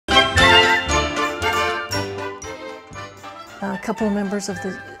A couple of members of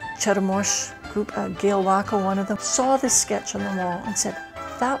the Cheremosh group, Gail, one of them, saw this sketch on the wall and said,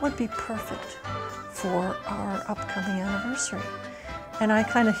 that would be perfect for our upcoming anniversary. And I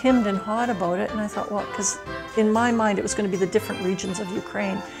kind of hemmed and hawed about it, and I thought, well, because in my mind it was going to be the different regions of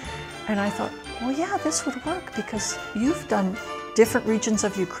Ukraine. And I thought, well, yeah, this would work because you've done different regions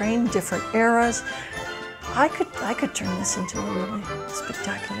of Ukraine, different eras. I could turn this into a really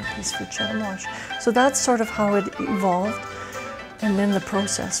spectacular piece for Cheremosh. So that's sort of how it evolved. And then the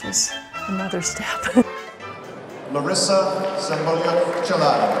process was another step. Larisa Sembaliuk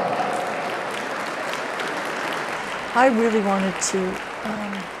Cheladyn. I really wanted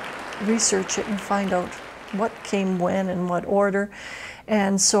to research it and find out what came when and what order.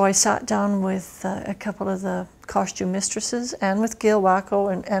 And so I sat down with a couple of the costume mistresses and with Gail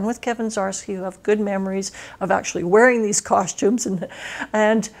and with Kevin Zarski, who have good memories of actually wearing these costumes.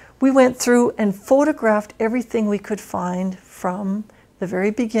 And we went through and photographed everything we could find from the very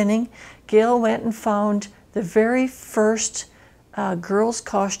beginning. Gail went and found the very first girl's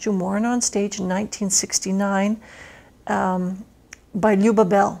costume worn on stage in 1969 by Luba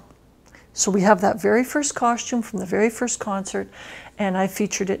Bell. So we have that very first costume from the very first concert, and I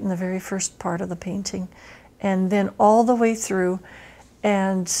featured it in the very first part of the painting. And then all the way through,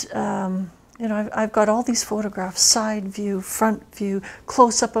 and you know, I've got all these photographs, side view, front view,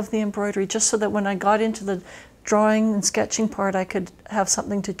 close-up of the embroidery, just so that when I got into the drawing and sketching part, I could have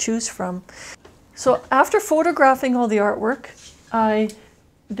something to choose from. So after photographing all the artwork, I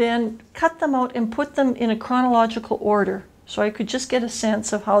then cut them out and put them in a chronological order, so I could just get a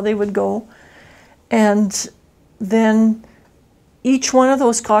sense of how they would go. And then each one of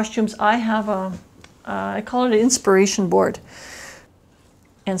those costumes, I have I call it an inspiration board.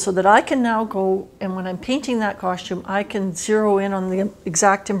 And so that I can now go, and when I'm painting that costume, I can zero in on the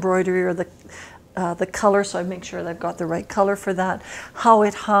exact embroidery or the color, so I make sure that I've got the right color for that, how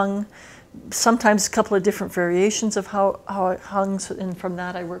it hung, sometimes a couple of different variations of how it hung, and from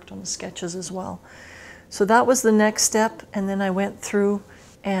that I worked on the sketches as well. So that was the next step, and then I went through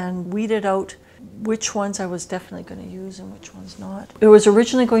and weeded out which ones I was definitely going to use and which ones not. It was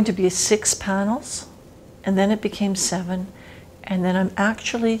originally going to be 6 panels, and then it became 7, and then I'm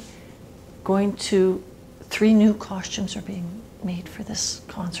actually going to, 3 new costumes are being made for this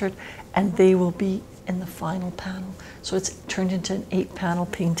concert, and they will be in the final panel. So it's turned into an 8-panel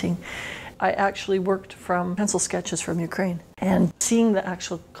painting. I actually worked from pencil sketches from Ukraine, and seeing the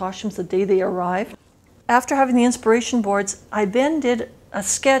actual costumes the day they arrived. After having the inspiration boards, I then did a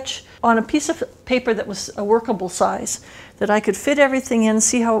sketch on a piece of paper that was a workable size, that I could fit everything in,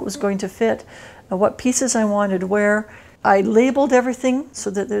 see how it was going to fit, what pieces I wanted where. I labeled everything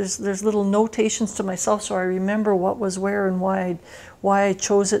so that there's little notations to myself, so I remember what was where and why I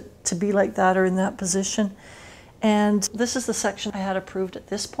chose it to be like that or in that position. And this is the section I had approved at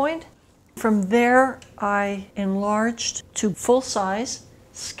this point. From there, I enlarged to full-size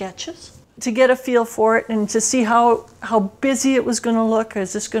sketches to get a feel for it and to see how busy it was going to look.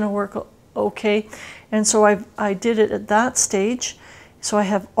 Is this going to work okay? And so I did it at that stage. So I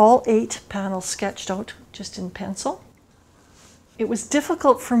have all 8 panels sketched out just in pencil. It was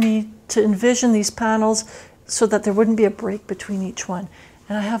difficult for me to envision these panels so that there wouldn't be a break between each one.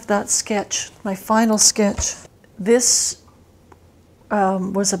 And I have that sketch, my final sketch. This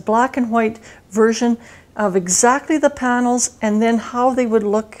was a black and white version of exactly the panels and then how they would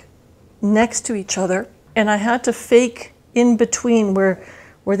look next to each other. And I had to fake in between where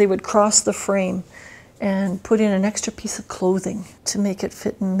they would cross the frame and put in an extra piece of clothing to make it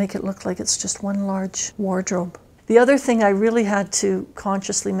fit and make it look like it's just one large wardrobe. The other thing I really had to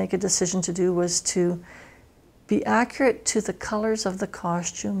consciously make a decision to do was to be accurate to the colors of the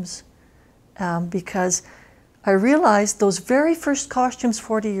costumes, because I realized those very first costumes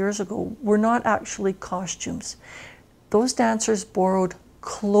 40 years ago were not actually costumes. Those dancers borrowed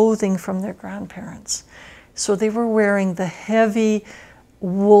clothing from their grandparents. So they were wearing the heavy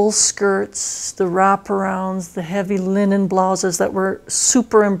wool skirts, the wraparounds, the heavy linen blouses that were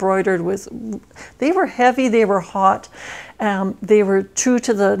super embroidered with. They were heavy, they were hot, they were true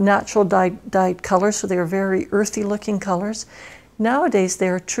to the natural dyed colors, so they were very earthy looking colors. Nowadays they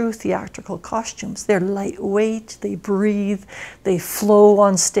are true theatrical costumes. They're lightweight, they breathe, they flow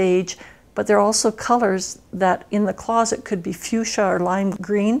on stage, but they're also colors that in the closet could be fuchsia or lime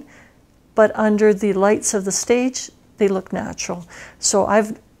green, but under the lights of the stage they look natural. So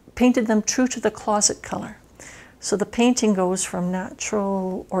I've painted them true to the closet color. So the painting goes from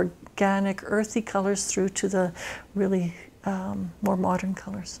natural, organic, earthy colors through to the really more modern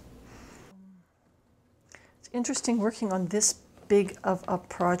colors. It's interesting working on this big of a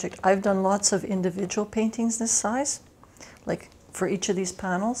project. I've done lots of individual paintings this size, like for each of these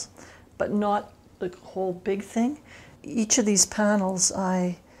panels, but not the whole big thing. Each of these panels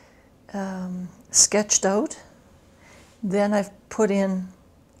I sketched out. Then I've put in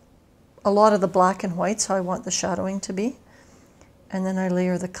a lot of the black and white, so I want the shadowing to be. And then I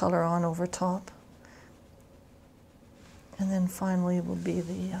layer the color on over top. And then finally will be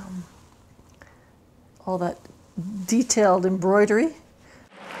the all that detailed embroidery.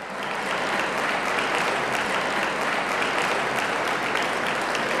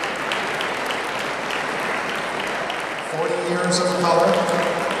 Years of color,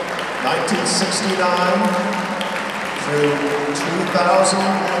 1969 through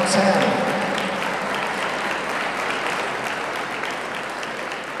 2010.